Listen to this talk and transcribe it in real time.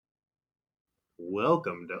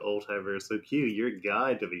Welcome to UltiversalQ, your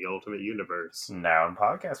guide to the ultimate universe. Now in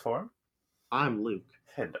podcast form. I'm Luke,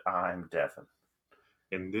 And I'm Devin.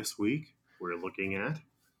 and this week we're looking at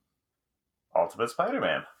Ultimate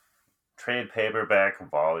Spider-Man. Trade Paperback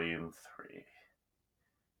Volume 3.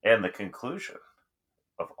 And the conclusion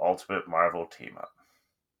of Ultimate Marvel Team-Up.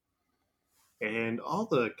 and all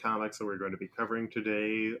the comics that we're going to be covering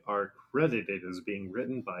today are credited as being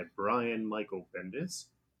written by Brian Michael Bendis,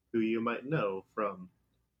 who you might know from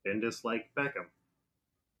Bendis Like Beckham.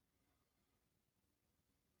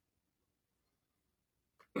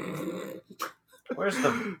 Where's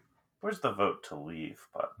the vote to leave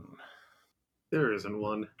button? There isn't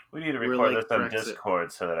one. We need to We're record like this on Brexit.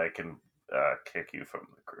 Discord so that I can kick you from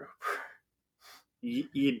the group.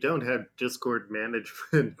 You don't have Discord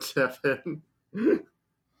management, Devin.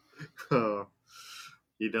 Oh,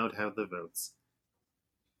 you don't have the votes.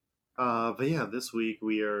 But yeah, this week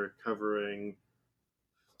we are covering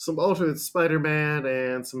some Ultimate Spider-Man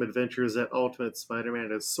and some adventures that Ultimate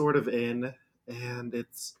Spider-Man is sort of in, and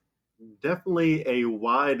it's definitely a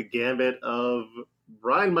wide gambit of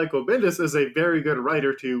Brian Michael Bendis is a very good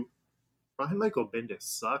writer to Brian Michael Bendis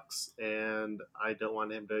sucks, and I don't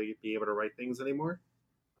want him to be able to write things anymore.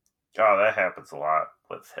 Oh, that happens a lot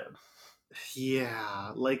with him.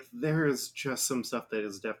 Yeah, like there's just some stuff that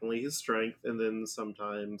is definitely his strength, and then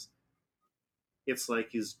sometimes it's like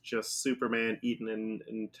he's just Superman eating an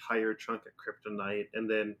entire chunk of kryptonite and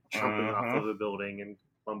then jumping off of a building and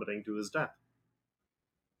plummeting to his death.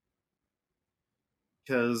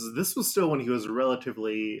 Because this was still when he was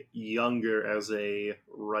relatively younger as a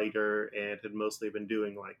writer and had mostly been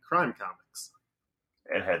doing like crime comics.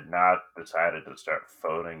 And had not decided to start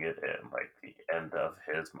phoning it in like the end of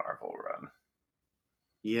his Marvel run.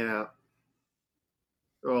 Yeah.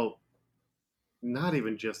 Well, not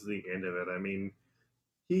even just the end of it. I mean,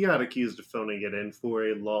 he got accused of phoning it in for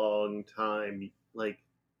a long time. Like,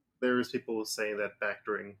 there was people saying that back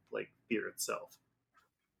during like Fear itself.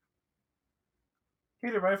 He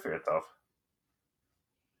did write for itself.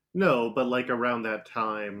 No, but like around that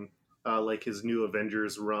time, like his new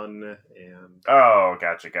Avengers run, and Oh,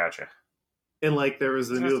 gotcha. and like there was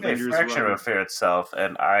the new Avengers Fraction run. of Fear itself,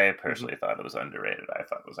 and I personally thought it was underrated. I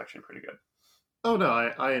thought it was actually pretty good. Oh no,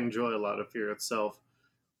 I enjoy a lot of Fear itself,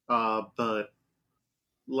 but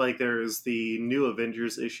like there's the new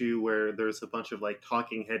Avengers issue where there's a bunch of like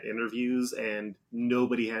talking head interviews and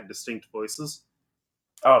nobody had distinct voices.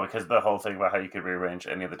 Oh, because the whole thing about how you could rearrange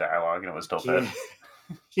any of the dialogue and it was still fit.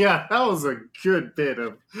 Yeah, that was a good bit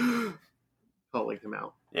of calling him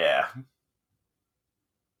out. Yeah.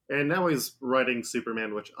 And now he's writing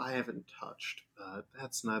Superman, which I haven't touched, but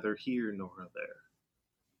that's neither here nor there.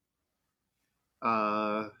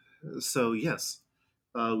 So yes,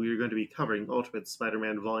 we are going to be covering Ultimate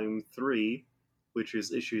Spider-Man Volume 3, which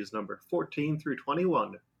is issues number 14 through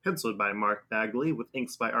 21, penciled by Mark Bagley, with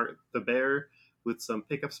inks by Art the Bear, with some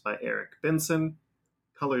pickups by Eric Benson,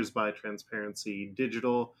 colors by Transparency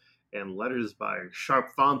Digital, and letters by Sharp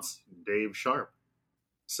Fonts Dave Sharp.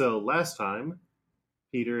 So last time,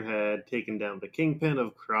 Peter had taken down the kingpin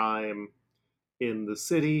of crime in the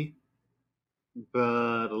city,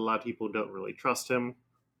 but a lot of people don't really trust him.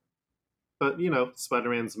 But, you know,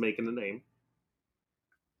 Spider-Man's making a name.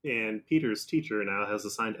 And Peter's teacher now has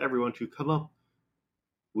assigned everyone to come up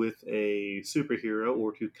with a superhero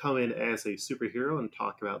or to come in as a superhero and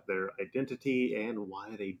talk about their identity and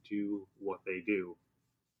why they do what they do.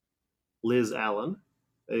 Liz Allen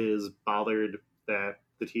is bothered that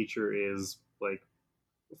the teacher is like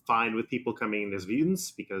fine with people coming in as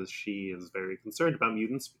mutants because she is very concerned about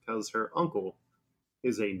mutants because her uncle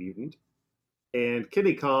is a mutant. And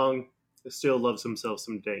Kitty Kong still loves himself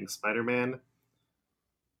some dang Spider-Man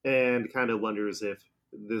and kind of wonders if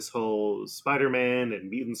this whole Spider-Man and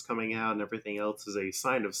mutants coming out and everything else is a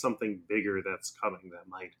sign of something bigger that's coming that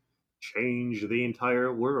might change the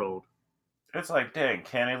entire world. It's like, dang,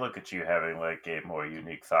 can I look at you having like a more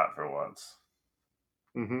unique thought for once?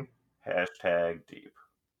 Mm-hmm. Hashtag deep.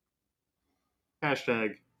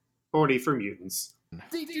 Hashtag 40 for mutants.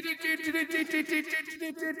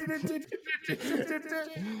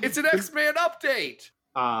 It's an X-Men update.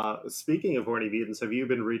 Speaking of horny mutants, have you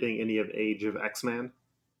been reading any of Age of X-Men?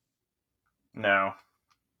 No.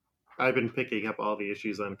 I've been picking up all the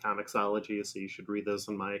issues on Comixology, so you should read those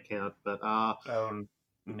on my account. But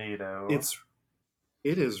neato.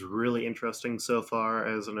 It is really interesting so far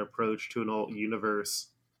as an approach to an alt universe,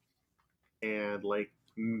 and like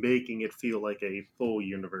making it feel like a full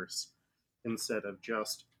universe instead of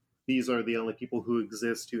just these are the only people who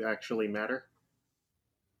exist who actually matter.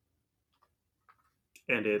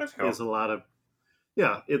 And it That's cool. is a lot of,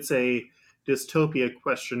 yeah, it's a dystopia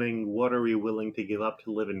questioning what are we willing to give up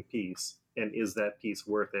to live in peace, and is that peace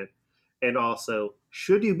worth it? And also,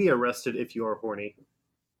 should you be arrested if you are horny?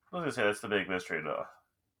 I was gonna say that's the big mystery to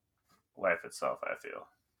life itself, I feel.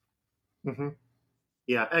 Mm-hmm.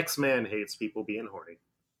 Yeah, X-Man hates people being horny.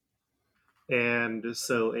 And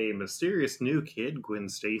so a mysterious new kid, Gwen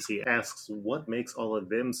Stacy, asks what makes all of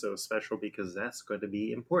them so special because that's going to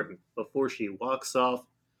be important before she walks off,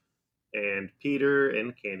 and Peter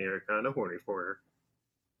and Kenny are kind of horny for her.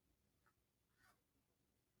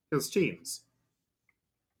 Because teens.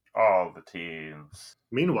 All the teens.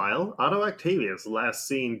 Meanwhile, Otto Octavius, last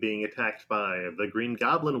seen being attacked by the Green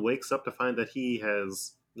Goblin, wakes up to find that he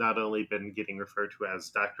has not only been getting referred to as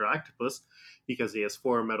Dr. Octopus because he has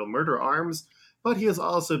 4 metal murder arms, but he has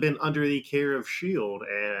also been under the care of S.H.I.E.L.D.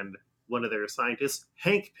 and one of their scientists,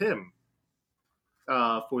 Hank Pym,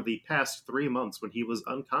 for the past 3 months when he was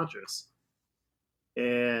unconscious.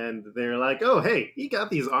 And they're like, oh, hey, he got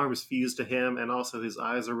these arms fused to him, and also his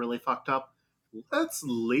eyes are really fucked up. Let's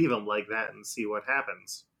leave him like that and see what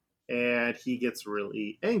happens. And he gets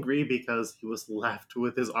really angry because he was left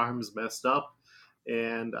with his arms messed up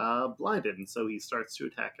and blinded. And so he starts to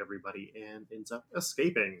attack everybody and ends up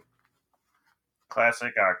escaping.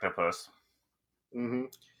 Classic octopus. Mm-hmm.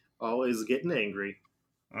 Always getting angry.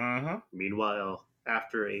 Mm-hmm. Meanwhile,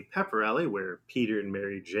 after a pep rally where Peter and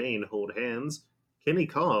Mary Jane hold hands, Kenny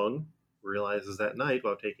Kong realizes that night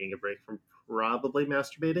while taking a break from probably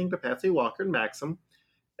masturbating to Patsy Walker and Maxim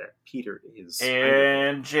that Peter is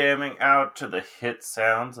Spider-Man. And jamming out to the hit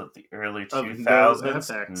sounds of the early Of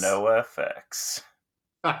 2000s, No NoFX.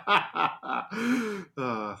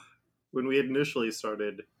 When we had initially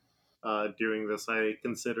started doing this, I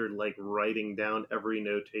considered like writing down every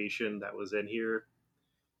notation that was in here.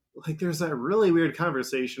 Like, there's that really weird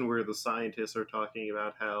conversation where the scientists are talking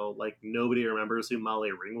about how like nobody remembers who Molly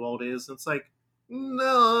Ringwald is. And it's like,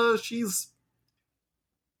 no, she's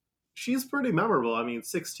pretty memorable. I mean,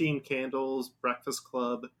 16 Candles, Breakfast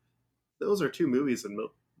Club, those are 2 movies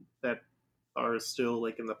that are still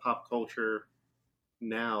like in the pop culture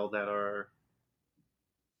now that are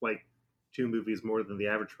like 2 movies more than the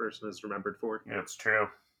average person is remembered for. It's true.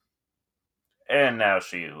 And now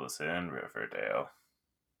she was in Riverdale.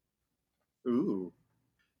 Ooh.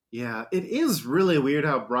 Yeah, it is really weird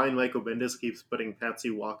how Brian Michael Bendis keeps putting Patsy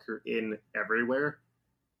Walker in everywhere.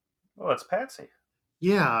 Well, it's Patsy.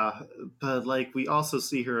 Yeah, but like we also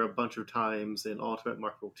see her a bunch of times in Ultimate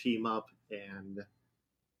Marvel Team Up, and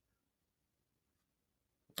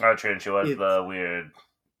Oh, true. And she was the weird,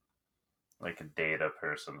 like a data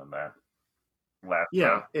person in that last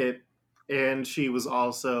yeah, and she was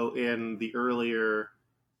also in the earlier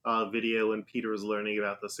video when Peter was learning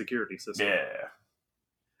about the security system.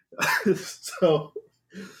 Yeah. So,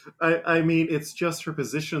 I mean, it's just her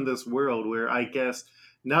position in this world where I guess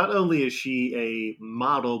not only is she a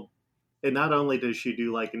model, and not only does she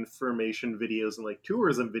do like information videos and like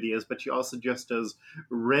tourism videos, but she also just does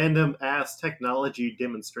random ass technology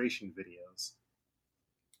demonstration videos.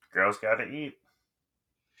 Girls gotta eat.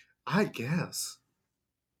 I guess.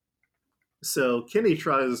 So Kenny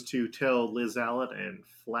tries to tell Liz Allen and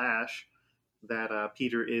Flash that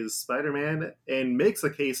Peter is Spider-Man and makes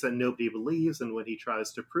a case that nobody believes, and when he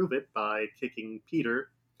tries to prove it by kicking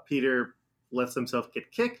Peter, Peter lets himself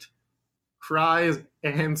get kicked, cries,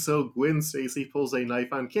 and so Gwen Stacy pulls a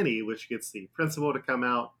knife on Kenny, which gets the principal to come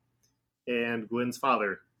out, and Gwen's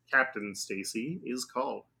father, Captain Stacy, is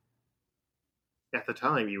called. At the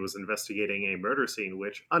time, he was investigating a murder scene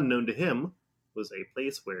which, unknown to him, was a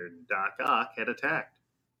place where Doc Ock had attacked.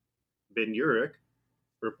 Ben Urich,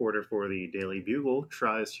 reporter for the Daily Bugle,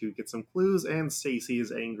 tries to get some clues, and Stacy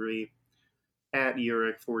is angry at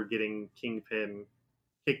Urich for getting Kingpin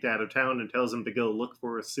kicked out of town and tells him to go look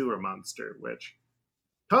for a sewer monster, which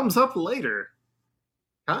comes up later.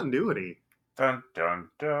 Continuity. Dun dun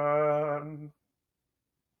dun.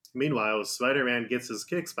 Meanwhile, Spider-Man gets his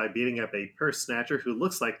kicks by beating up a purse snatcher who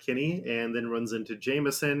looks like Kenny and then runs into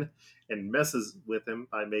Jameson and messes with him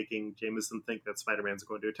by making Jameson think that Spider-Man's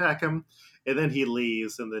going to attack him. And then he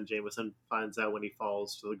leaves, and then Jameson finds out when he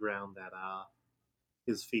falls to the ground that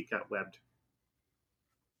his feet got webbed.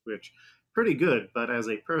 Which, pretty good, but as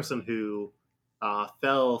a person who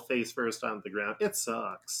fell face first on the ground, it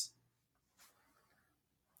sucks.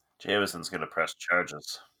 Jameson's gonna press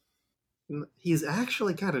charges. He's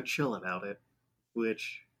actually kind of chill about it,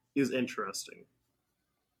 which is interesting.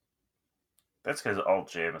 That's because Alt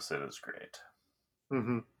Jameson is great.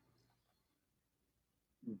 Mm-hmm.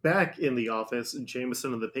 Back in the office,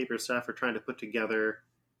 Jameson and the paper staff are trying to put together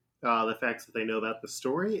the facts that they know about the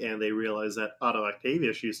story, and they realize that Otto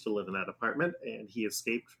Octavius used to live in that apartment, and he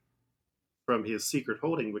escaped from his secret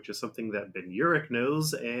holding, which is something that Ben Urich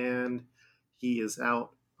knows, and he is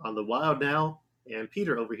out on the wild now, and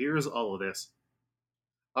Peter overhears all of this.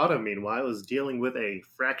 Otto, meanwhile, is dealing with a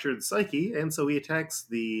fractured psyche, and so he attacks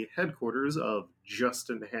the headquarters of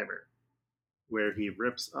Justin Hammer, where he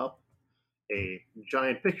rips up a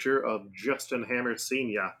giant picture of Justin Hammer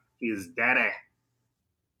Sr., his daddy.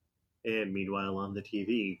 And meanwhile, on the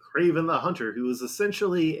TV, Kraven the Hunter, who is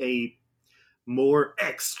essentially a more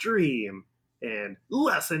extreme and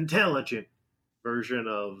less intelligent version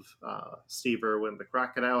of Steve Irwin, the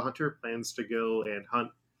Crocodile Hunter, plans to go and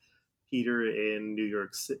hunt Peter in New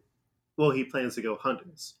York City. Well, he plans to go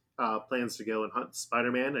hunt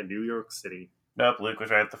Spider-Man in New York City. Nope, Luke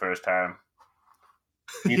was right the first time.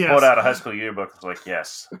 He Yes. pulled out a high school yearbook and was like,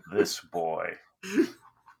 yes, this boy.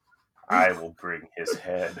 I will bring his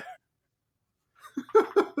head.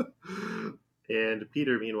 And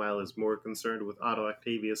Peter, meanwhile, is more concerned with Otto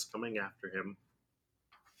Octavius coming after him.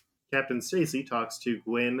 Captain Stacy talks to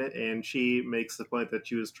Gwen, and she makes the point that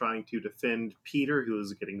she was trying to defend Peter, who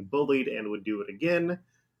was getting bullied and would do it again.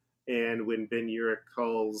 And when Ben Urich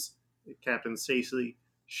calls Captain Stacy,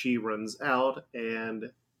 she runs out, and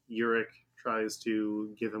Urich tries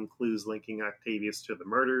to give him clues linking Octavius to the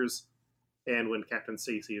murders. And when Captain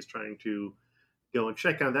Stacy is trying to go and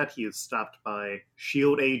check on that, he is stopped by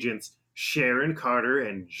S.H.I.E.L.D. agents Sharon Carter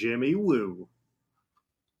and Jimmy Woo.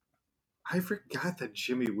 I forgot that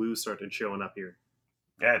Jimmy Woo started showing up here.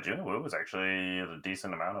 Yeah, Jimmy Woo was actually a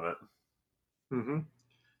decent amount of it. Mm-hmm.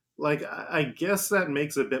 Like, I guess that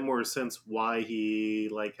makes a bit more sense why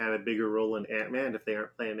he had a bigger role in Ant-Man if they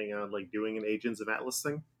aren't planning on doing an Agents of Atlas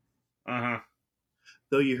thing. Mm-hmm.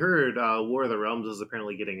 Though you heard War of the Realms is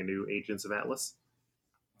apparently getting a new Agents of Atlas.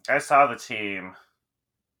 I saw the team.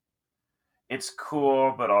 It's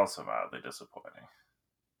cool, but also mildly disappointing.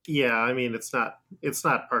 Yeah, I mean it's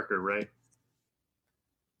not Parker, right?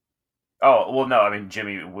 Oh, well, no, I mean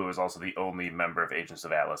Jimmy Woo is also the only member of Agents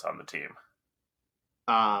of Atlas on the team.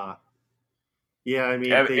 Yeah, I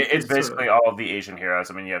mean it's basically all of the Asian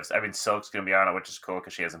heroes. I mean, Silk's gonna be on it, which is cool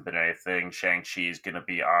because she hasn't been in anything. Shang-Chi's gonna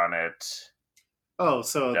be on it. Oh,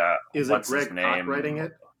 so is it Greg Pak writing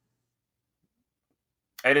it?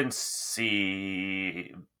 I didn't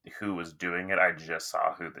see who was doing it. I just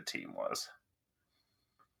saw who the team was.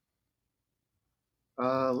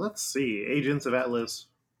 Let's see. Agents of Atlas,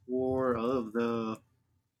 War of the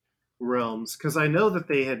Realms. Because I know that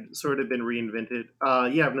they had sort of been reinvented.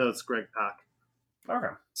 Yeah, no, it's Greg Pak.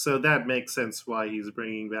 Okay. So that makes sense why he's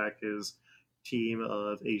bringing back his team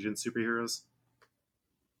of Asian superheroes.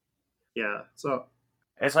 Yeah, so...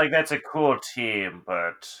 It's like, that's a cool team,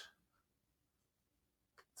 but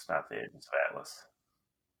it's not the Agents of Atlas.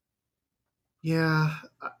 Yeah,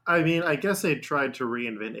 I mean, I guess they tried to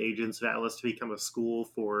reinvent Agents of Atlas to become a school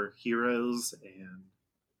for heroes, and...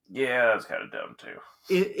 Yeah, that's kind of dumb, too.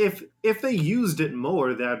 If they used it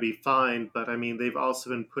more, that'd be fine, but I mean, they've also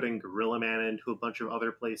been putting Gorilla Man into a bunch of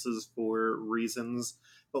other places for reasons.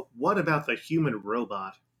 But what about the human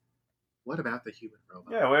robot? What about the human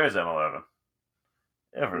robot? Yeah, where is M11?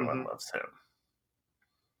 Everyone loves him.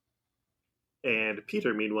 And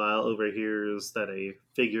Peter, meanwhile, overhears that a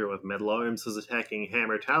figure with metal arms is attacking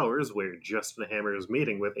Hammer Towers, where Justin Hammer is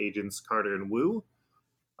meeting with agents Carter and Wu,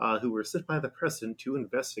 who were sent by the president to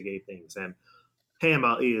investigate things. And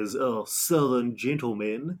Hammer is a southern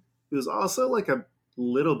gentleman who's also a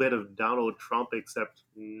little bit of Donald Trump, except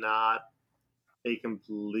not a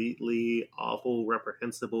completely awful,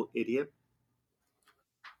 reprehensible idiot.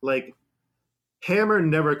 Hammer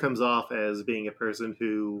never comes off as being a person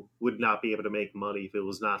who would not be able to make money if it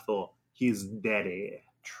was not for his daddy.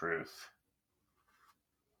 Truth.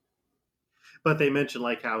 But they mention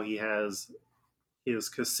how he has his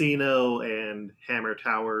casino and Hammer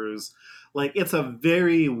Towers. It's a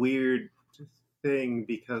very weird thing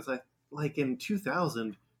because in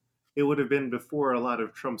 2000, it would have been before a lot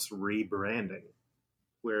of Trump's rebranding,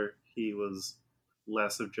 where he was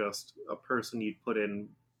less of just a person you'd put in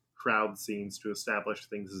crowd scenes to establish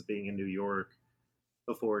things as being in New York,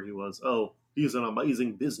 before he was, he's an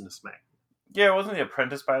amazing businessman. Yeah, wasn't he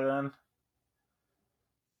Apprentice by then?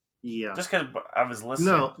 Yeah. Just because I was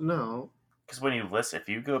listening. No. Because when you listen, if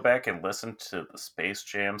you go back and listen to the Space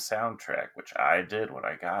Jam soundtrack, which I did when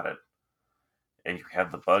I got it, and you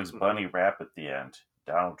have the Bugs Bunny rap at the end,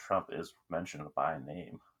 Donald Trump is mentioned by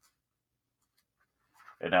name.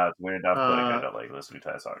 And now it's weird not putting I don't listening to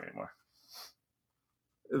that song anymore.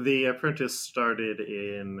 The Apprentice started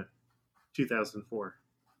in 2004,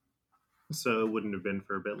 so it wouldn't have been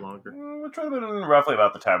for a bit longer. Which would have been roughly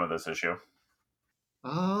about the time of this issue.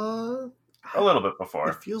 A little bit before.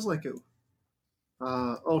 It feels like it.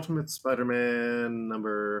 Ultimate Spider-Man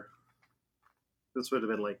number. This would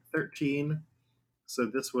have been like 13. So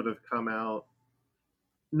this would have come out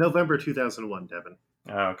November 2001, Devin.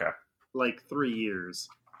 Oh, okay. Like 3 years.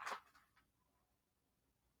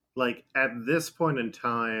 Like at this point in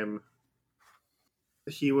time,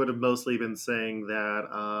 he would have mostly been saying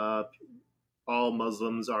that all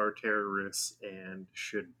Muslims are terrorists and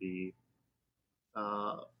should be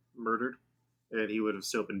murdered. And he would have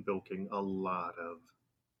still been bilking a lot of.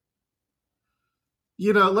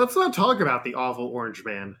 Let's not talk about the awful Orange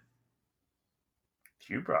Man.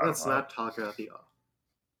 You brought Let's him not up. talk about the.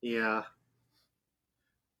 Yeah.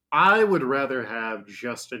 I would rather have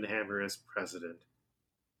Justin Hammer as president.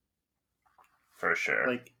 For sure.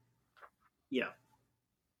 Like, yeah.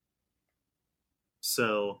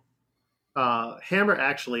 So, Hammer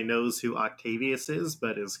actually knows who Octavius is,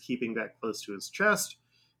 but is keeping that close to his chest.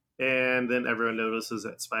 And then everyone notices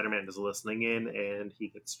that Spider-Man is listening in, and he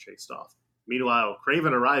gets chased off. Meanwhile,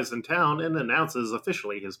 Kraven arrives in town and announces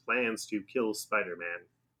officially his plans to kill Spider-Man.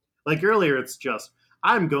 Like earlier, it's just,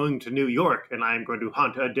 I'm going to New York, and I'm going to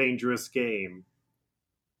hunt a dangerous game.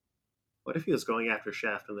 What if he was going after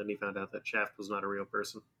Shaft, and then he found out that Shaft was not a real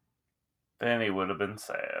person? Then he would have been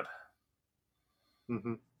sad.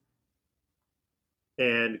 Mm-hmm.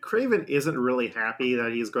 And Kraven isn't really happy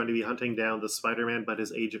that he's going to be hunting down the Spider-Man, but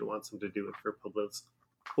his agent wants him to do it for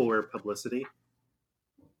publicity.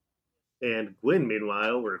 And Gwen,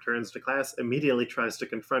 meanwhile, returns to class, immediately tries to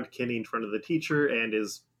confront Kenny in front of the teacher, and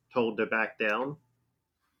is told to back down.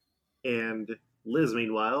 And Liz,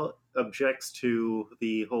 meanwhile, objects to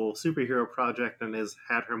the whole superhero project and has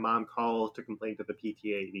had her mom call to complain to the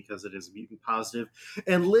PTA because it is mutant positive.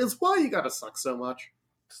 And Liz, why you gotta suck so much?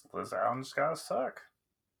 Liz Allen's gotta suck.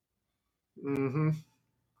 Mm-hmm.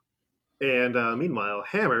 And meanwhile,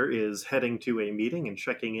 Hammer is heading to a meeting and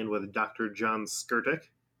checking in with Dr. John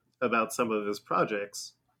Skirtic about some of his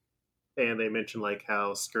projects. And they mention like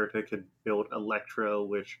how Skirtic had built Electro,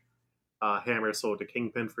 which Hammer sold to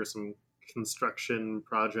Kingpin for some construction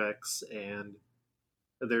projects. And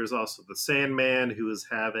there's also the Sandman, who is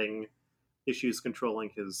having issues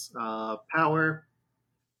controlling his power.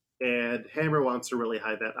 And Hammer wants to really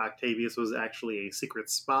hide that Octavius was actually a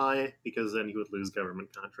secret spy, because then he would lose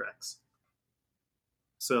government contracts.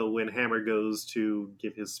 So when Hammer goes to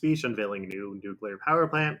give his speech unveiling a new nuclear power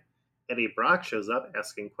plant, Eddie Brock shows up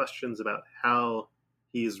asking questions about how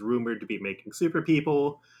he's rumored to be making super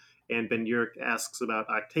people, and Ben Urich asks about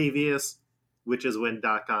Octavius, which is when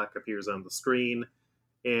Doc Ock appears on the screen.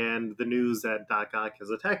 And the news that Doc Ock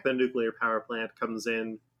has attacked the nuclear power plant comes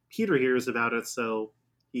in. Peter hears about it, so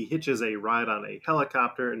he hitches a ride on a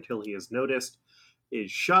helicopter until he is noticed, is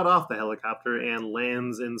shot off the helicopter, and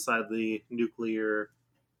lands inside the nuclear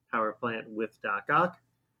power plant with Doc Ock.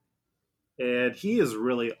 And he is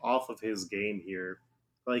really off of his game here.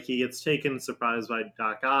 Like, he gets taken surprised by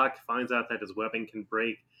Doc Ock, finds out that his weapon can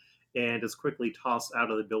break, and is quickly tossed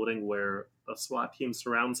out of the building where a SWAT team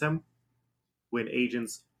surrounds him. When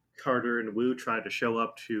agents Carter and Wu try to show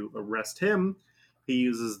up to arrest him, he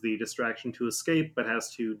uses the distraction to escape, but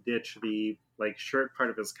has to ditch the shirt part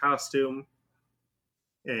of his costume,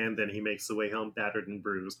 and then he makes the way home battered and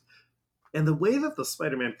bruised. And the way that the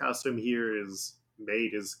Spider-Man costume here is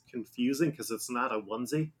made is confusing because it's not a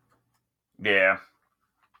onesie. Yeah.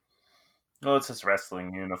 Well, it's his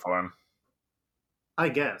wrestling uniform. I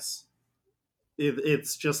guess.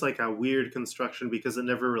 It's just like a weird construction because it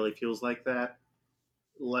never really feels like that.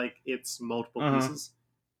 Like it's multiple pieces.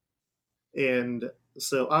 And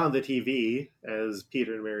so on the TV, as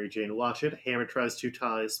Peter and Mary Jane watch it, Hammer tries to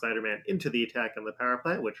tie Spider-Man into the attack on the power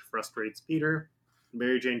plant, which frustrates Peter.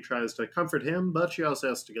 Mary Jane tries to comfort him, but she also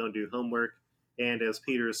has to go and do homework. And as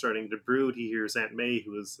Peter is starting to brood, he hears Aunt May,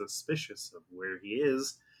 who is suspicious of where he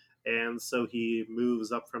is. And so he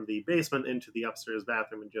moves up from the basement into the upstairs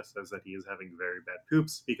bathroom and just says that he is having very bad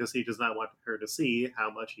poops because he does not want her to see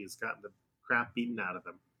how much he's gotten the crap beaten out of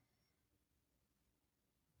him.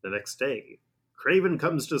 The next day, Kraven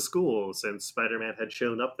comes to school since Spider-Man had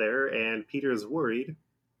shown up there, and Peter is worried.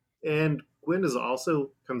 And Gwen is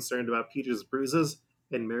also concerned about Peter's bruises,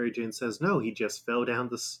 and Mary Jane says, "No, he just fell down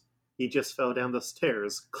the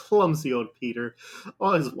stairs. Clumsy old Peter,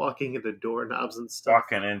 always walking into doorknobs and stuff."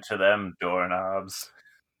 Walking into them doorknobs.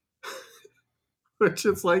 Which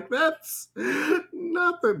is like, that's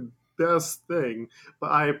not the best thing, but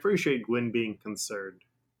I appreciate Gwen being concerned.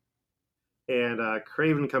 And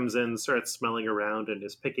Kraven comes in, starts smelling around, and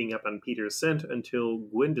is picking up on Peter's scent until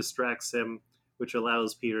Gwen distracts him, which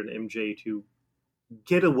allows Peter and MJ to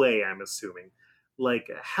get away, I'm assuming. Like,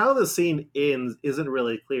 how the scene ends isn't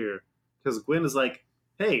really clear, because Gwen is like,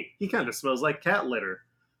 hey, he kind of smells like cat litter.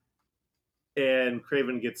 And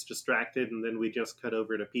Kraven gets distracted, and then we just cut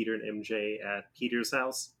over to Peter and MJ at Peter's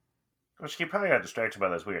house. Well, she probably got distracted by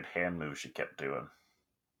those weird hand moves she kept doing.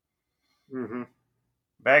 Mm-hmm.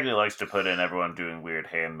 Bagley likes to put in everyone doing weird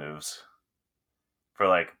hand moves. For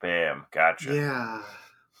like, bam, gotcha. Yeah.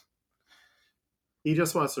 He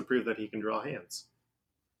just wants to prove that he can draw hands.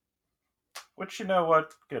 Which, you know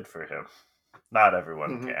what? Good for him. Not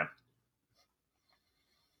everyone Mm-hmm. can.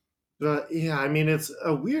 But yeah, I mean, it's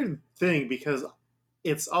a weird thing because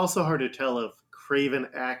it's also hard to tell if Kraven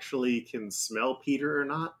actually can smell Peter or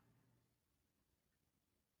not.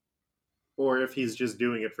 Or if he's just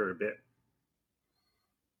doing it for a bit.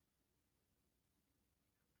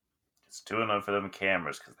 He's doing it for them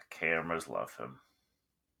cameras because the cameras love him.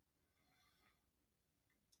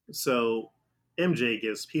 So MJ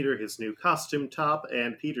gives Peter his new costume top,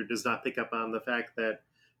 and Peter does not pick up on the fact that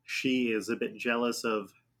she is a bit jealous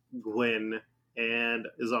of Gwen and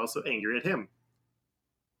is also angry at him.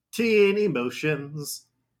 Teen emotions.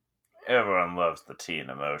 Everyone loves the teen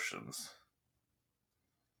emotions.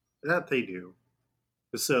 That they do.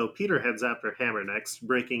 So Peter heads after Hammer next,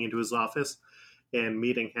 breaking into his office and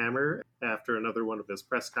meeting Hammer after another one of his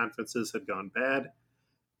press conferences had gone bad.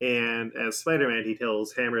 And as Spider-Man, he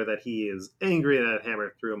tells Hammer that he is angry that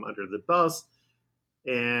Hammer threw him under the bus.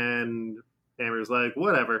 And Hammer's like,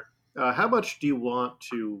 whatever. How much do you want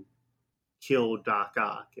to kill Doc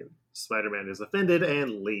Ock? And Spider-Man is offended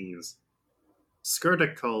and leaves.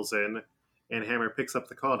 Skirtic calls in, and Hammer picks up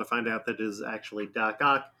the call to find out that it is actually Doc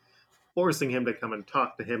Ock, forcing him to come and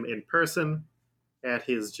talk to him in person at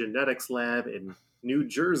his genetics lab in New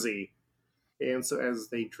Jersey. And so as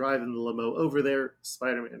they drive in the limo over there,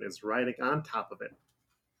 Spider-Man is riding on top of it.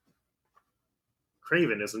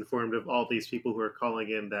 Kraven is informed of all these people who are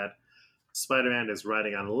calling in that Spider-Man is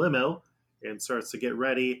riding on a limo and starts to get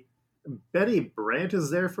ready. Betty Brant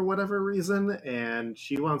is there for whatever reason, and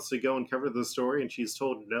she wants to go and cover the story, and she's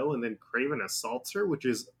told no, and then Kraven assaults her, which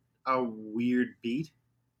is a weird beat.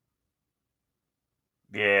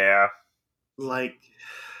 Yeah. Like,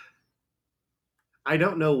 I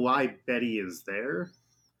don't know why Betty is there,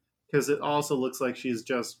 because it also looks like she's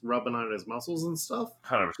just rubbing on his muscles and stuff.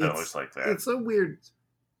 100% looks like that. It's a weird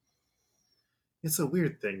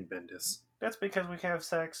thing, Bendis. That's because we have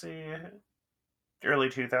sexy early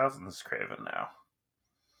 2000s Kraven now.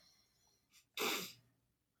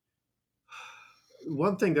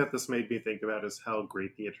 One thing that this made me think about is how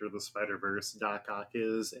great the Enter the Spider-Verse Doc Ock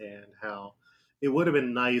is, and how it would have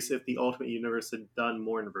been nice if the Ultimate Universe had done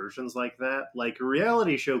more inversions like that. Like,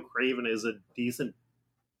 reality show Kraven is a decent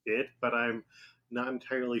bit, but I'm not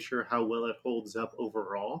entirely sure how well it holds up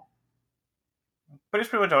overall. But he's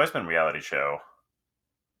pretty much always been reality show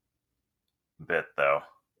bit, though.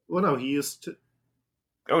 Well, no, he used to...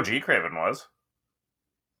 OG Kraven was.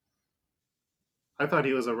 I thought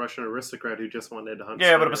he was a Russian aristocrat who just wanted to hunt.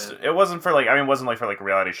 Yeah, Spider-Man. but it wasn't for like, I mean, it wasn't like for like a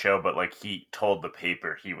reality show, but like he told the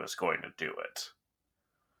paper he was going to do it.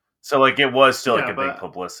 So like it was still like a big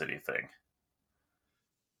publicity thing.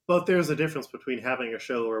 But there's a difference between having a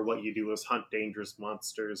show where what you do is hunt dangerous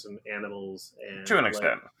monsters and animals, and to an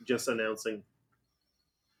extent, just announcing.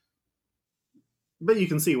 But you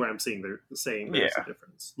can see where I'm saying there's a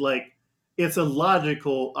difference. Like, it's a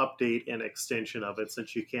logical update and extension of it,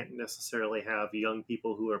 since you can't necessarily have young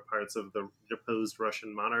people who are parts of the deposed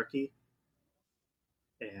Russian monarchy.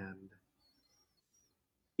 And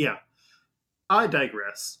yeah, I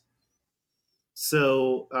digress.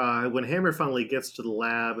 So when Hammer finally gets to the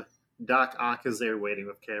lab, Doc Ock is there waiting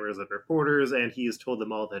with cameras and reporters, and he has told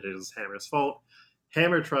them all that it is Hammer's fault.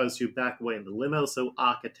 Hammer tries to back away in the limo, so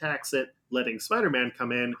Ock attacks it, letting Spider-Man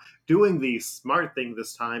come in, doing the smart thing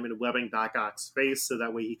this time and webbing Doc Ock's face so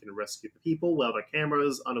that way he can rescue the people, while the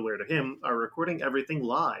cameras, unaware to him, are recording everything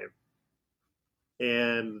live.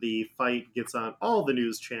 And the fight gets on all the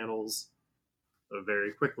news channels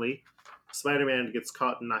very quickly. Spider-Man gets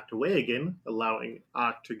caught and knocked away again, allowing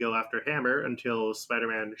Ock to go after Hammer until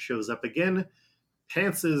Spider-Man shows up again,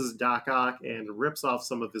 pantses Doc Ock, and rips off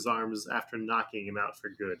some of his arms after knocking him out for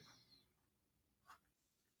good.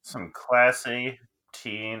 Some classy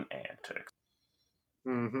teen antics.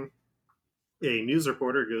 Mm-hmm. A news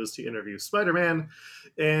reporter goes to interview Spider-Man,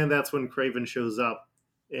 and that's when Kraven shows up,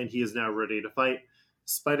 and he is now ready to fight.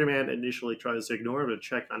 Spider-Man initially tries to ignore him to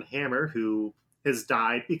check on Hammer, who has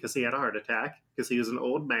died because he had a heart attack, because he was an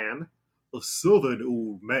old man. A southern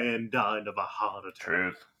old man died of a heart attack.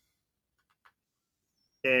 Truth.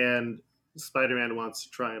 And Spider-Man wants to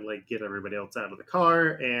try and get everybody else out of the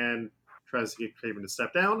car, and tries to get Kraven to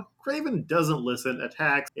step down. Kraven doesn't listen,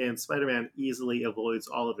 attacks, and Spider-Man easily avoids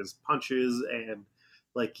all of his punches and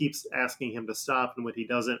like keeps asking him to stop, and when he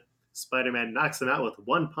doesn't, Spider-Man knocks him out with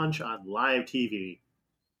one punch on live TV.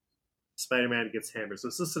 Spider-Man gets Hammer's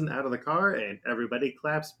assistant out of the car, and everybody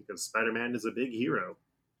claps because Spider-Man is a big hero.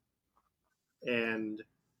 And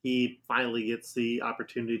he finally gets the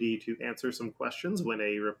opportunity to answer some questions when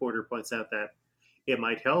a reporter points out that it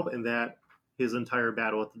might help and that his entire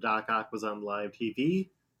battle with Doc Ock was on live TV.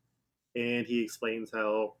 And he explains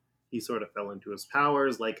how he sort of fell into his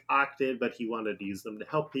powers like Ock did, but he wanted to use them to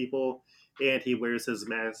help people. And he wears his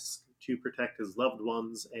mask to protect his loved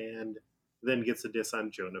ones, and then gets a diss on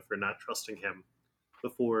Jonah for not trusting him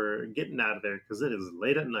before getting out of there because it is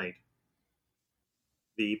late at night.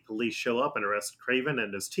 The police show up and arrest Kraven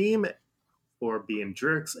and his team for being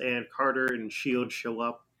jerks, and Carter and S.H.I.E.L.D. show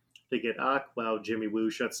up to get Ock while Jimmy Woo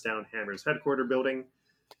shuts down Hammer's headquarters building,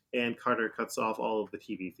 and Carter cuts off all of the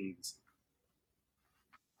TV feeds.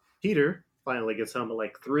 Peter finally gets home at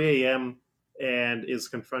like 3 a.m. and is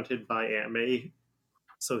confronted by Aunt May.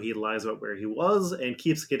 So he lies about where he was and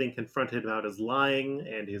keeps getting confronted about his lying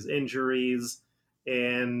and his injuries.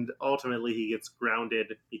 And ultimately, he gets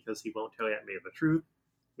grounded because he won't tell Aunt May the truth,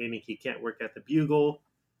 meaning he can't work at the Bugle,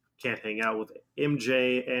 can't hang out with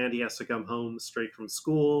MJ, and he has to come home straight from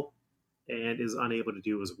school and is unable to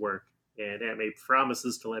do his work. And Aunt May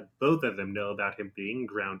promises to let both of them know about him being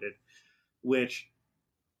grounded, which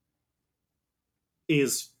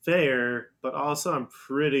is fair, but also I'm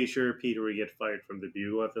pretty sure Peter would get fired from the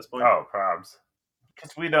Bugle at this point. Oh, probs.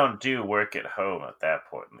 Because we don't do work at home at that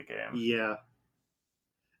point in the game. Yeah.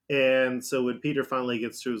 And so when Peter finally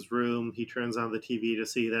gets to his room, he turns on the TV to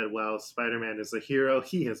see that while Spider-Man is a hero,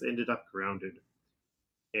 he has ended up grounded.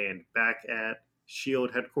 And back at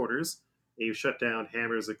S.H.I.E.L.D. headquarters, they've shut down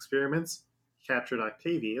Hammer's experiments, captured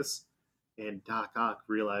Octavius, and Doc Ock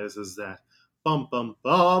realizes that, bum bum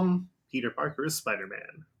bum, Peter Parker is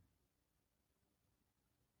Spider-Man.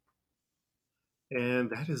 And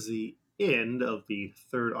that is the end of the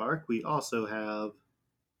third arc. We also have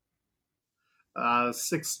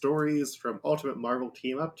 6 stories from Ultimate Marvel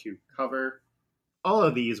Team Up to cover. All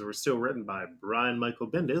of these were still written by Brian Michael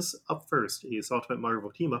Bendis. Up first is Ultimate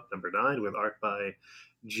Marvel Team Up number 9 with art by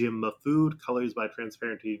Jim Mahfood, colors by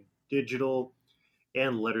Transparency Digital,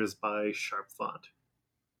 and letters by Sharp Font.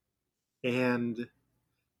 And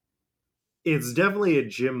it's definitely a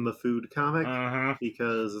Jim Mahfood comic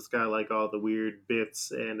because it's got like all the weird bits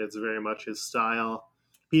and it's very much his style.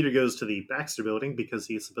 Peter goes to the Baxter building because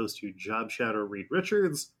he's supposed to job shadow Reed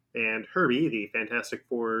Richards, and Herbie, the Fantastic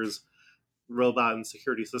Four's robot and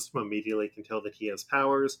security system, immediately can tell that he has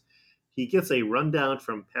powers. He gets a rundown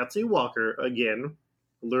from Patsy Walker again,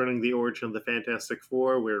 learning the origin of the Fantastic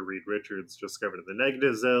Four, where Reed Richards discovered the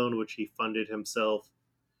Negative Zone, which he funded himself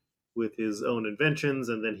with his own inventions,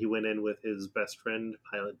 and then he went in with his best friend,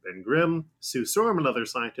 pilot Ben Grimm, Sue Storm, another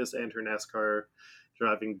scientist, and her NASCAR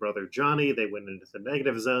driving brother Johnny. They went into the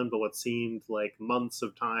Negative Zone, but what seemed like months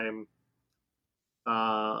of time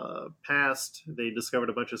passed. They discovered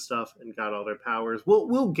a bunch of stuff and got all their powers.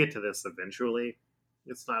 We'll get to this eventually.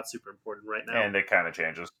 It's not super important right now. And it kind of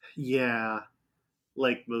changes. Yeah,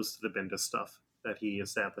 like most of the Bendis stuff that he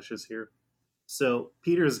establishes here. So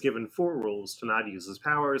Peter is given 4 rules: to not use his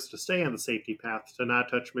powers, to stay on the safety path, to not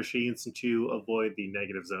touch machines, and to avoid the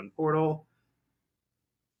Negative Zone portal.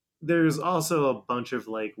 There's also a bunch of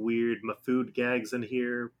like weird Mahfood gags in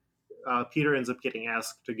here. Peter ends up getting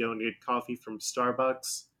asked to go and get coffee from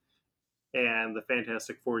Starbucks, and the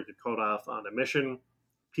Fantastic Four get called off on a mission.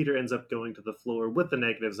 Peter ends up going to the floor with the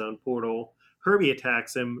Negative Zone portal. Herbie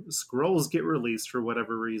attacks him. Skrulls get released for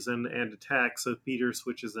whatever reason and attack, so Peter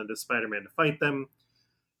switches into Spider-Man to fight them.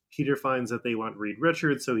 Peter finds that they want Reed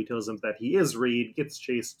Richards, so he tells them that he is Reed, gets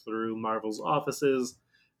chased through Marvel's offices.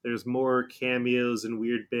 There's more cameos and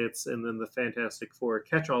weird bits, and then the Fantastic Four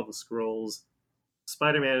catch all the Skrulls.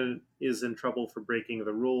 Spider-Man is in trouble for breaking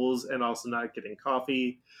the rules and also not getting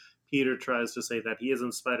coffee. Peter tries to say that he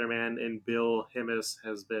isn't Spider-Man, and Bill Himmis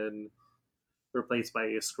has been replaced by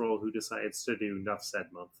a Skrull who decides to do Nuff Said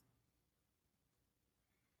Month.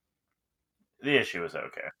 The issue is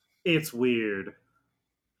okay. It's weird.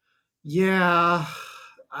 Yeah,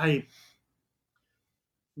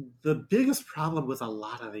 the biggest problem with a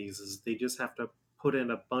lot of these is they just have to put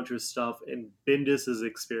in a bunch of stuff, and Bendis is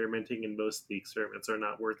experimenting, and most of the experiments are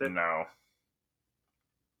not worth it. No.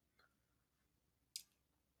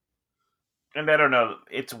 And I don't know,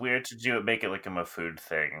 it's weird to do it, make it like a Mahfood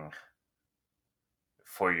thing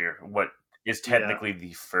for your what is technically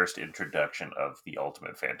the first introduction of the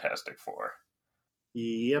Ultimate Fantastic Four.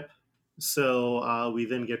 Yep. So we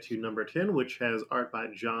then get to number 10, which has art by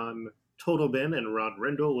John Totalbin and Ron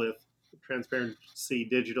Rendell with Transparency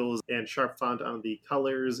Digitals and Sharp Font on the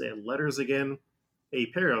colors and letters again. A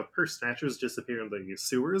pair of purse snatchers disappear in the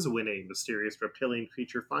sewers when a mysterious reptilian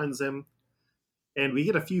creature finds them. And we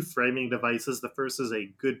get a few framing devices. The first is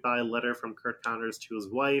a goodbye letter from Kurt Connors to his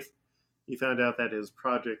wife. He found out that his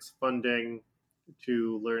project's funding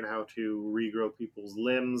to learn how to regrow people's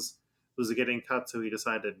limbs was getting cut, so he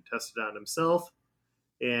decided to test it on himself.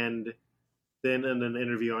 And then in an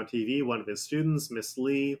interview on TV, one of his students, Miss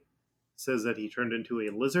Lee, says that he turned into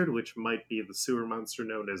a lizard, which might be the sewer monster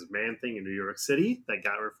known as Man-Thing in New York City that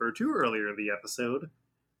got referred to earlier in the episode.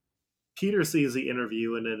 Peter sees the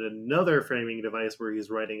interview, and in another framing device where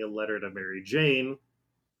he's writing a letter to Mary Jane,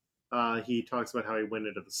 he talks about how he went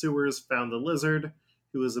into the sewers, found the lizard,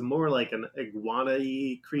 who is more like an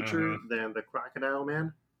iguana-y creature than the crocodile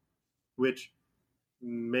man, which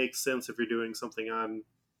makes sense if you're doing something on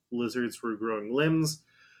lizards for growing limbs.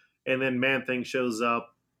 And then Man-Thing shows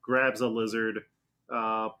up, grabs a lizard,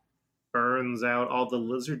 burns out all the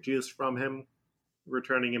lizard juice from him,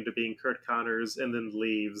 returning him to being Kurt Connors, and then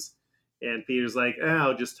leaves. And Peter's like,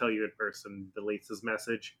 I'll just tell you in person, deletes his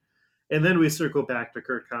message. And then we circle back to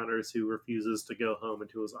Kurt Connors, who refuses to go home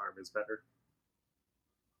until his arm is better.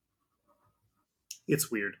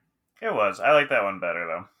 It's weird. It was. I like that one better,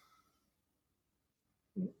 though.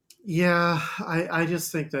 Yeah, I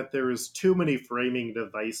just think that there is too many framing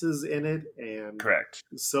devices in it, and Correct.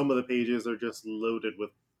 Some of the pages are just loaded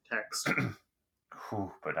with text.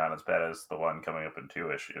 Whew, but not as bad as the one coming up in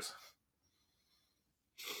 2 issues.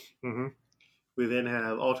 Mm-hmm. We then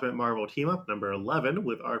have Ultimate Marvel Team Up number 11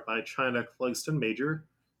 with art by China Clugston Major,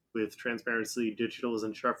 with Transparency Digitals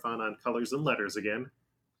and Sharp Font on colors and letters again.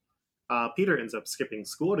 Peter ends up skipping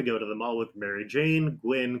school to go to the mall with Mary Jane,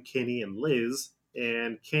 Gwen, Kenny, and Liz.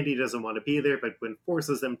 And Kenny doesn't want to be there, but Gwen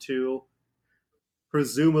forces him to,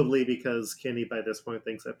 presumably because Kenny by this point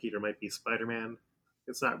thinks that Peter might be Spider-Man.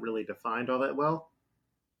 It's not really defined all that well.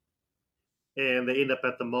 And they end up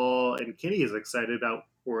at the mall, and Kenny is excited about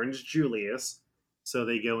Orange Julius, so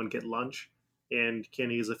they go and get lunch, and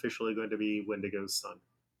Kenny is officially going to be Wendigo's son.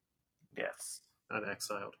 Yes. Not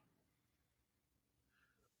exiled.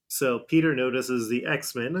 So Peter notices the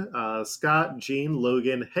X-Men. Scott, Jean,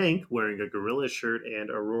 Logan, Hank, wearing a gorilla shirt, and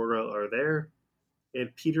Aurora are there.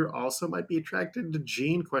 And Peter also might be attracted to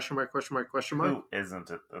Jean, question mark. Who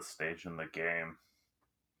isn't at this stage in the game?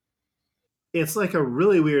 It's like a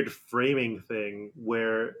really weird framing thing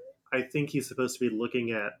where I think he's supposed to be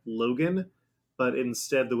looking at Logan, but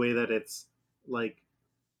instead the way that it's like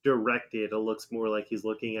directed, it looks more like he's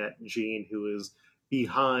looking at Jean, who is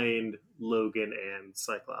behind Logan and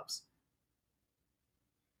Cyclops.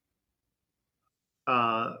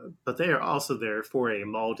 But they are also there for a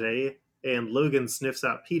mall day, and Logan sniffs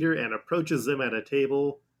out Peter and approaches them at a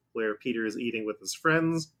table where Peter is eating with his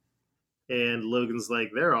friends. And Logan's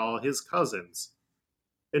like, they're all his cousins.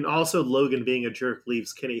 And also, Logan, being a jerk,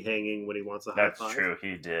 leaves Kenny hanging when he wants a high five. That's true,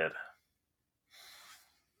 he did.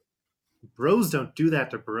 Bros don't do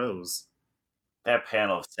that to bros. That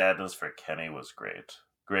panel of sadness for Kenny was great.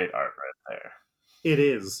 Great art right there. It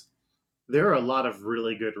is. There are a lot of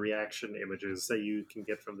really good reaction images that you can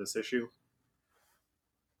get from this issue.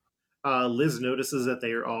 Liz notices that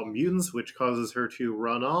they are all mutants, which causes her to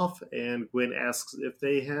run off, and Gwen asks if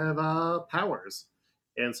they have powers.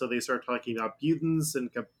 And so they start talking about mutants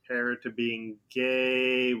and compare it to being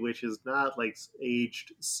gay, which is not, like,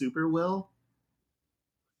 aged super well.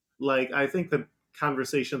 Like, I think the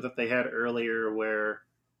conversation that they had earlier where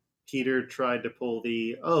Peter tried to pull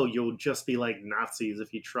the, you'll just be like Nazis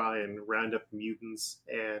if you try and round up mutants,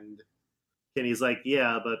 and Kenny's like,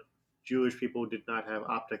 yeah, but Jewish people did not have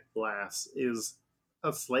optic glass, is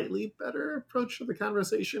a slightly better approach to the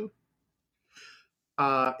conversation.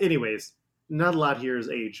 Anyways, not a lot here is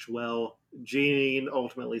aged well. Jean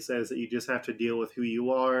ultimately says that you just have to deal with who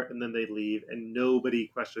you are, and then they leave, and nobody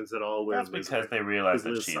questions at all where That's Liz because went, they realize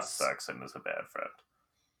that Liz she sucks and is a bad friend.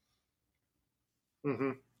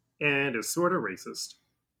 Mm-hmm. And is sort of racist.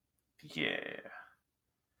 Yeah.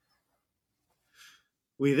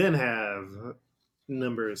 We then have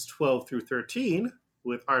numbers 12 through 13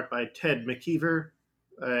 with art by Ted McKeever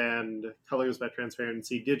and colors by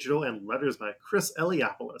Transparency Digital and letters by Chris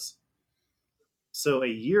Eliopoulos. So a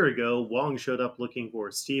year ago, Wong showed up looking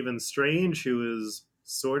for Stephen Strange, who is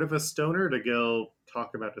sort of a stoner, to go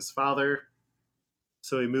talk about his father.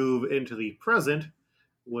 So we move into the present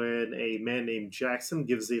when a man named Jackson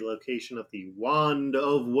gives the location of the Wand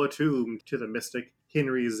of Watum to the mystic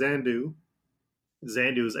Henry Zandu.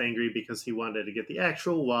 Zandu is angry because he wanted to get the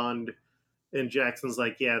actual wand, and Jackson's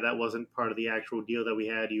like, yeah, that wasn't part of the actual deal that we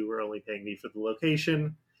had. You were only paying me for the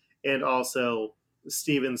location. And also,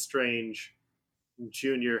 Stephen Strange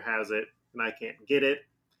Jr. has it, and I can't get it.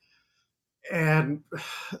 And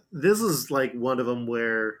this is like one of them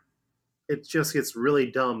where it just gets really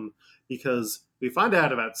dumb because we find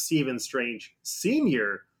out about Stephen Strange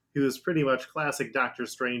Sr., who is pretty much classic Doctor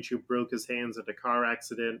Strange, who broke his hands in a car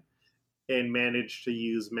accident and managed to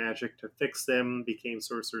use magic to fix them, became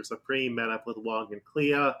Sorcerer Supreme, met up with Wong and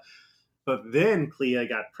Clea. But then Clea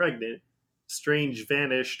got pregnant, Strange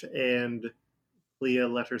vanished, and Clea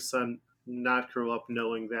let her son not grow up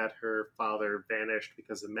knowing that her father vanished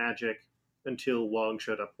because of magic until Wong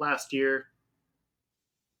showed up last year.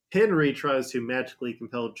 Henry tries to magically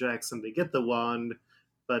compel Jackson to get the wand,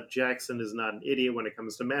 but Jackson is not an idiot when it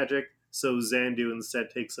comes to magic, so Xandu instead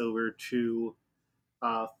takes over to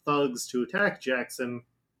thugs to attack Jackson.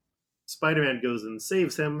 Spider-Man goes and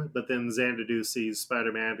saves him, but then Xanadu sees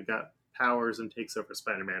Spider-Man got powers and takes over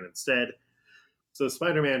Spider-Man instead. So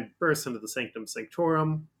Spider-Man bursts into the Sanctum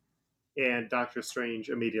Sanctorum, and Doctor Strange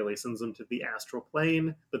immediately sends him to the astral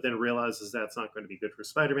plane, but then realizes that's not going to be good for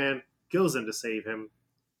Spider-Man, goes in to save him.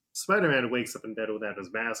 Spider-Man wakes up in bed without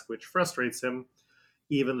his mask, which frustrates him,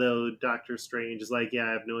 even though Doctor Strange is like, yeah,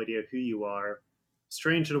 I have no idea who you are.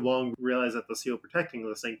 Strange and Wong realize that the seal protecting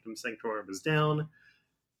the Sanctum Sanctorum is down,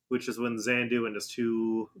 which is when Xandu and his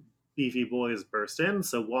two beefy boys burst in,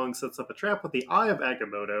 so Wong sets up a trap with the Eye of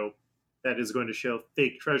Agamotto that is going to show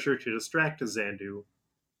fake treasure to distract Xandu.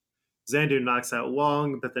 Xandu knocks out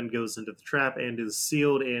Wong, but then goes into the trap and is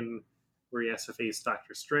sealed in where he has to face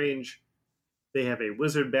Doctor Strange. They have a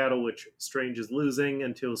wizard battle, which Strange is losing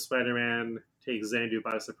until Spider-Man takes Xandu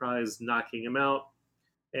by surprise, knocking him out.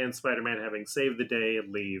 And Spider-Man, having saved the day,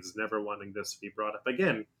 leaves, never wanting this to be brought up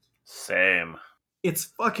again. Same. It's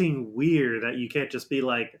fucking weird that you can't just be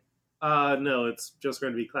like, no, it's just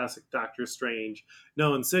going to be classic Doctor Strange.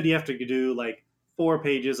 No, instead you have to do like 4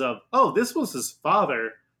 pages of, oh, this was his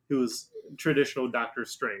father, who's traditional Doctor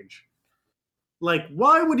Strange. Like,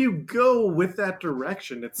 why would you go with that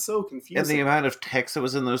direction? It's so confusing. And the amount of text that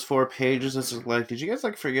was in those 4 pages, it's just like, did you guys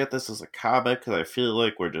like forget this is a comic? Because I feel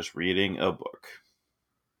like we're just reading a book.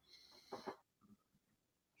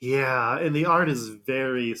 Yeah, and the art is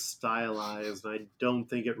very stylized. I don't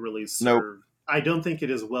think it really served. Nope. I don't think it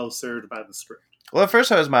is well served by the script. Well, at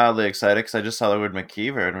first I was mildly excited because I just saw the word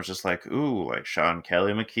McKeever and was just like, ooh, like Sean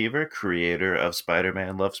Kelly McKeever, creator of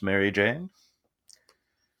Spider-Man Loves Mary Jane.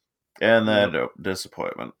 And then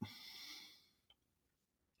disappointment.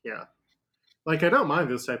 Yeah. Like, I don't mind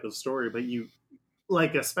this type of story, but you,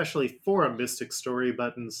 like, especially for a mystic story,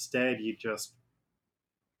 but instead you just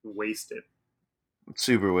waste it.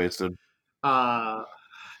 Super wasted. Yeah.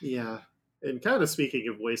 And kind of speaking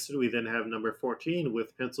of wasted, we then have number 14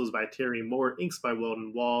 with pencils by Terry Moore, inks by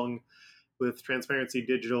Weldon Wong, with Transparency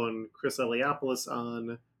Digital and Chris Eliopoulos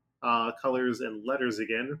on colors and letters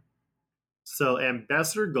again. So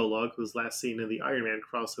Ambassador Golog, who's last seen in the Iron Man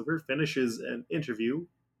crossover, finishes an interview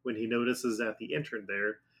when he notices that the intern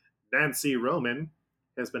there, Nancy Roman,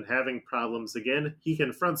 has been having problems again. He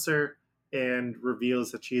confronts her and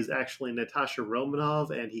reveals that she is actually Natasha Romanoff,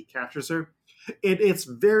 and he captures her. It's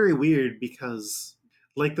very weird because,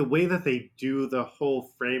 like, the way that they do the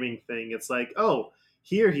whole framing thing, it's like, oh,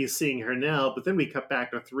 here he's seeing her now, but then we cut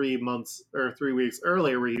back to 3 months or 3 weeks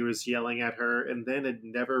earlier where he was yelling at her, and then it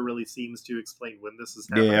never really seems to explain when this is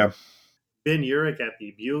happening. Yeah. Ben Urich at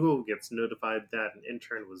the Bugle gets notified that an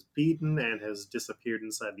intern was beaten and has disappeared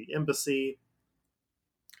inside the embassy.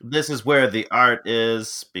 This is where the art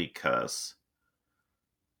is, because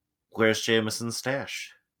where's Jameson's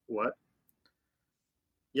stash? What?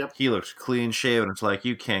 Yep. He looks clean shaven. It's like,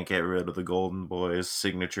 you can't get rid of the Golden Boy's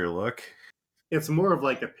signature look. It's more of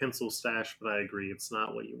like a pencil stash, but I agree, it's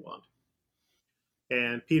not what you want.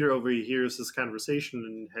 And Peter overhears this conversation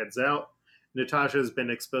and heads out. Natasha has been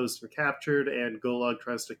exposed and captured, and Golog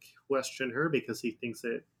tries to question her because he thinks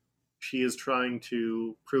that she is trying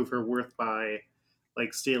to prove her worth by,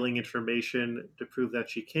 like, stealing information to prove that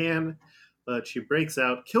she can. But she breaks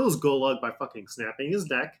out, kills Golog by fucking snapping his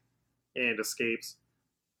neck, and escapes.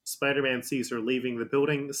 Spider-Man sees her leaving the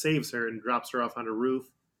building, saves her, and drops her off on a roof.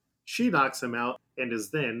 She knocks him out and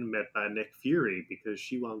is then met by Nick Fury because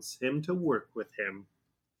she wants him to work with him.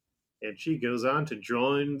 And she goes on to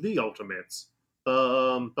join the Ultimates.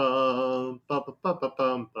 Bum, bum, bum, bum, bum, bum,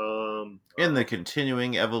 bum, bum. In the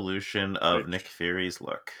continuing evolution of Nick Fury's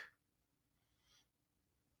look,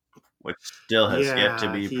 which still has yet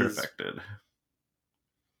to be perfected.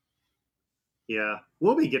 Yeah,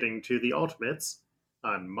 we'll be getting to the Ultimates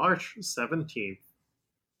on March 17th.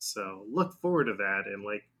 So look forward to that.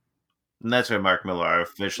 And that's where Mark Millar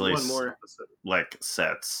officially one more episode.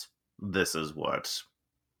 Sets, this is what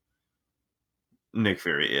Nick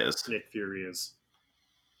Fury is. Nick Fury is.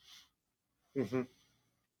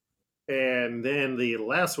 And then the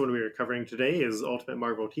last one we are covering today is Ultimate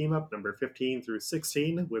Marvel Team Up number 15 through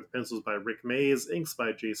 16 with pencils by Rick Mays, inks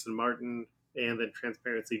by Jason Martin, and then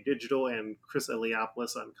Transparency Digital and Chris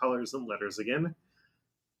Eliopoulos on colors and letters again.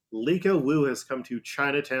 Liko Wu has come to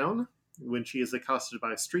Chinatown when she is accosted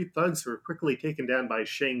by street thugs who are quickly taken down by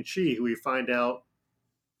Shang-Chi, who we find out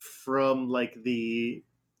from like the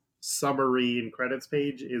summary and credits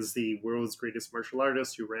page is the world's greatest martial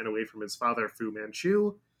artist who ran away from his father, Fu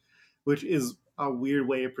Manchu, which is a weird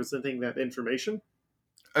way of presenting that information.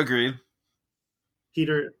 Agreed.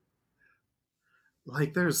 Peter,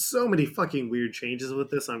 like, there's so many fucking weird changes with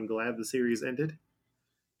this. I'm glad the series ended.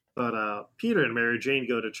 But Peter and Mary Jane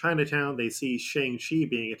go to Chinatown. They see Shang-Chi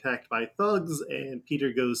being attacked by thugs, and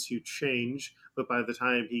Peter goes to change. But by the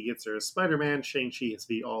time he gets there as Spider-Man, Shang-Chi has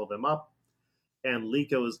beat all of them up. And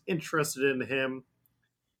Liko is interested in him.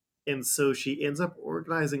 And so she ends up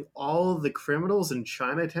organizing all of the criminals in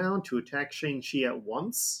Chinatown to attack Shang-Chi at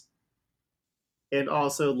once. And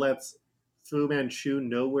also lets Fu Manchu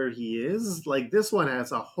know where he is. Like, this one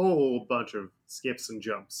has a whole bunch of skips and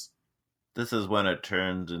jumps. This is when it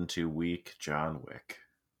turned into weak John Wick.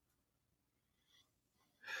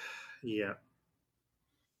 Yeah.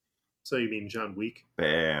 So you mean John Wick?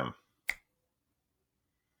 Bam.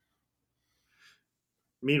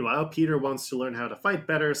 Meanwhile, Peter wants to learn how to fight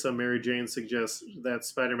better, so Mary Jane suggests that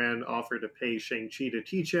Spider-Man offer to pay Shang-Chi to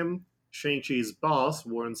teach him. Shang-Chi's boss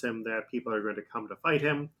warns him that people are going to come to fight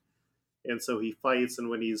him, and so he fights, and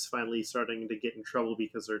when he's finally starting to get in trouble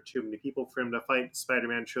because there are too many people for him to fight,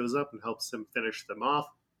 Spider-Man shows up and helps him finish them off.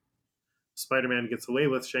 Spider-Man gets away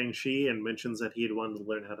with Shang-Chi and mentions that he had wanted to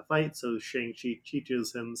learn how to fight, so Shang-Chi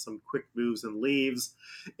teaches him some quick moves and leaves.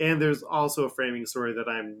 And there's also a framing story that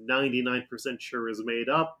I'm 99% sure is made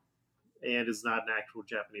up and is not an actual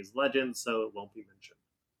Japanese legend, so it won't be mentioned.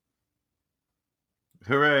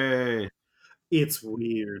 Hooray! It's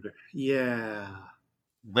weird. Yeah.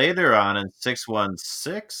 Later on in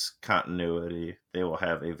 616 continuity, they will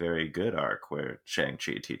have a very good arc where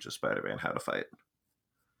Shang-Chi teaches Spider-Man how to fight.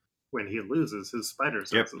 When he loses his spider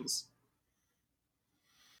senses.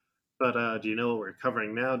 Yep. But do you know what we're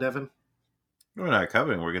covering now, Devin? We're not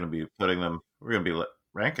covering. We're going to be putting them. We're going to be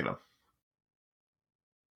ranking them.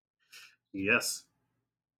 Yes.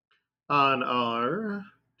 On our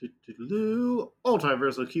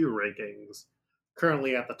UltiversalQ rankings.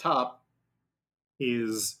 Currently at the top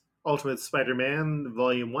is Ultimate Spider-Man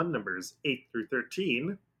Volume 1, numbers 8 through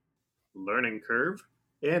 13, Learning Curve,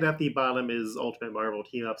 and at the bottom is Ultimate Marvel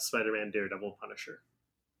Team Up Spider-Man Daredevil Punisher.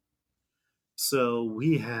 So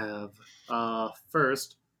we have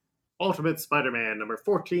first Ultimate Spider-Man number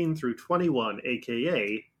 14 through 21,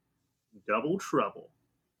 aka Double Trouble.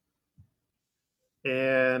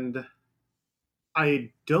 And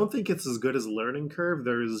I don't think it's as good as Learning Curve.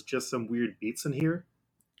 There's just some weird beats in here.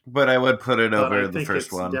 But I would put it over the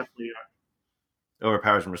first one. Definitely over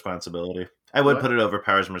Powers and Responsibility. I would put it over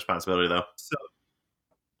Powers and Responsibility, though.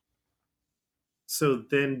 So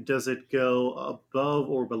then does it go above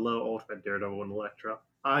or below Ultimate Daredevil and Elektra?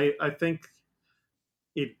 I think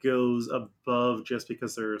it goes above just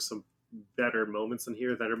because there are some better moments in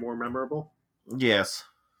here that are more memorable. Yes.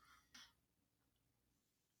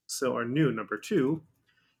 So our new number 2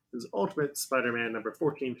 is Ultimate Spider-Man number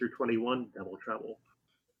 14 through 21, Double Trouble.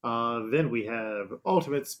 Then we have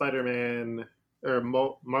Ultimate Spider-Man, or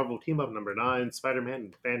Marvel Team Up number 9, Spider-Man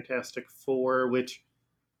and Fantastic Four, which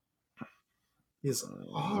is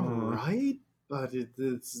alright, but it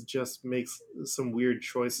just makes some weird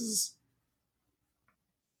choices.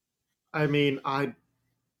 I mean, I'd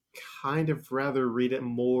kind of rather read it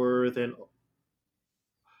more than...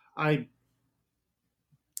 I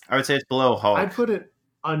would say it's below Hulk. I'd put it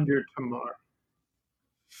under Tomorrow.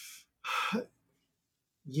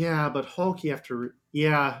 Yeah, but Hulk you have to...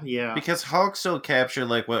 Yeah. Because Hulk still captured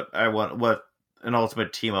like what an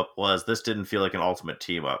Ultimate Team-Up was. This didn't feel like an Ultimate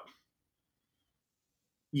Team-Up.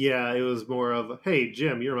 Yeah, it was more of, hey,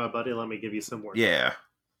 Jim, you're my buddy, let me give you some work. Yeah.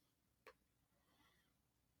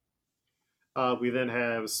 We then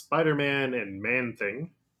have Spider-Man and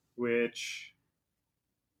Man-Thing, which...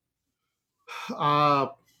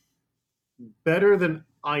 better than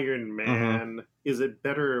Iron Man. Mm-hmm. Is it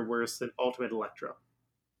better or worse than Ultimate Elektra?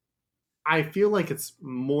 I feel like it's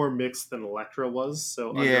more mixed than Elektra was,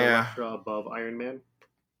 so under Elektra above Iron Man.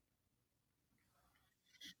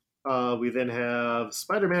 We then have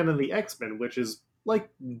Spider-Man and the X-Men, which is like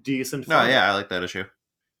decent fun. Oh yeah, I like that issue.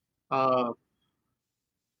 I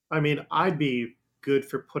mean, I'd be good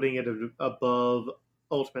for putting it above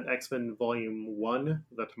Ultimate X-Men Volume 1,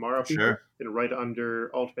 The Tomorrow People, Sure. and right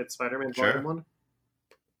under Ultimate Spider-Man Sure. Volume 1.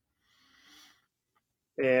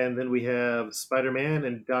 And then we have Spider-Man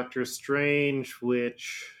and Doctor Strange,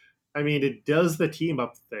 which, I mean, it does the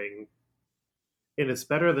team-up thing. And it's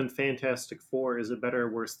better than Fantastic Four. Is it better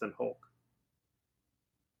or worse than Hulk?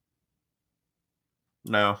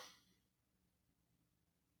 No.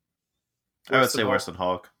 I would say worse than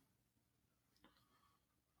Hulk.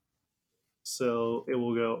 So it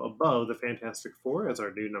will go above the Fantastic Four as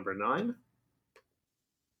our new number 9.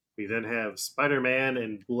 We then have Spider-Man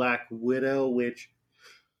and Black Widow, which,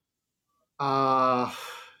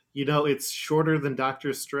 it's shorter than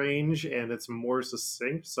Doctor Strange and it's more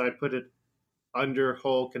succinct. So I'd put it under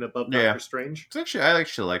Hulk and above Doctor Strange. I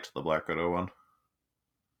actually liked the Black Widow one.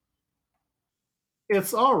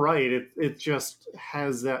 It's all right. It just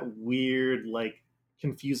has that weird, like,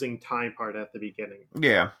 confusing time part at the beginning.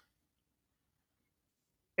 Yeah.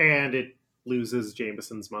 And it loses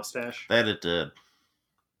Jameson's mustache. That it did.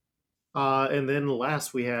 And then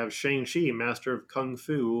last we have Shang-Chi, Master of Kung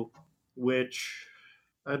Fu, which,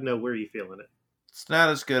 I don't know, where are you feeling it? It's not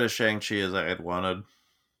as good as Shang-Chi as I had wanted.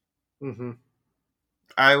 Mm-hmm.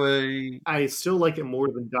 I still like it more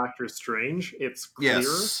than Doctor Strange. It's clearer.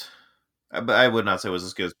 Yes. But I would not say it was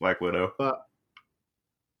as good as Black Widow. But,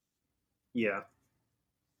 yeah.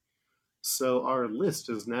 So our list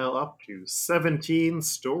is now up to 17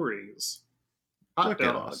 stories. Hot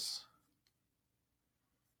dog.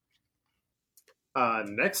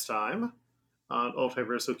 Next time on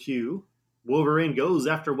UltiversalQ, Wolverine goes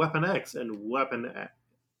after Weapon X, and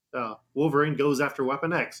Wolverine goes after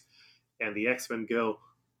Weapon X, and the X-Men go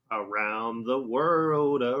around the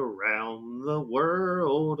world, around the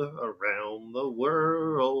world, around the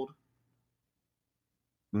world.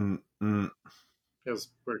 Because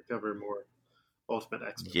we're covering more Ultimate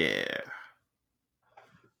X-Men.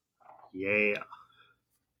 Yeah.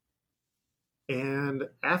 And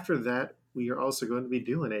after that, we are also going to be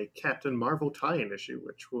doing a Captain Marvel tie-in issue,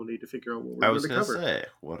 which we'll need to figure out what we're going to cover. I was going to say,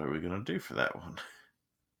 what are we going to do for that one?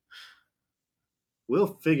 We'll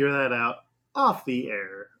figure that out off the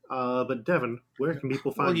air. But Devin, where can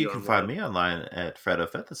people find you? Well, you can find me online at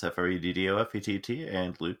FreddoFett, that's FreddoFett,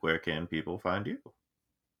 and Luke, where can people find you?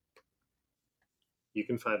 You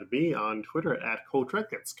can find me on Twitter at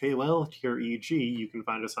Koltrek, that's KOLTREG. You can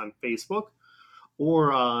find us on Facebook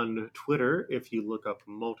or on Twitter if you look up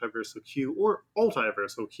MultiversalQ or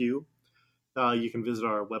UltiversalQ. You can visit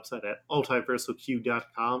our website at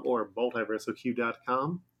UltiversalQ.com or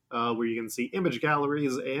MultiversalQ.com, where you can see image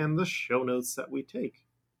galleries and the show notes that we take.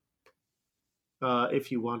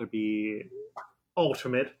 If you want to be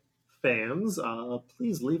ultimate fans,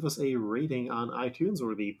 please leave us a rating on iTunes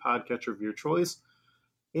or the podcatcher of your choice.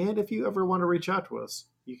 And if you ever want to reach out to us,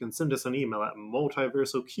 you can send us an email at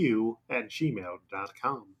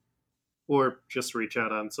multiversalq@gmail.com. Or just reach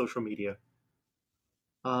out on social media.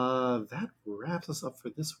 That wraps us up for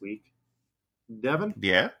this week. Devin?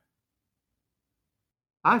 Yeah?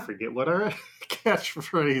 I forget what our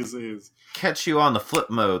catchphrase is. Catch you on the flip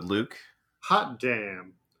mode, Luke. Hot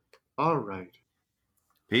damn. All right.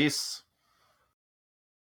 Peace.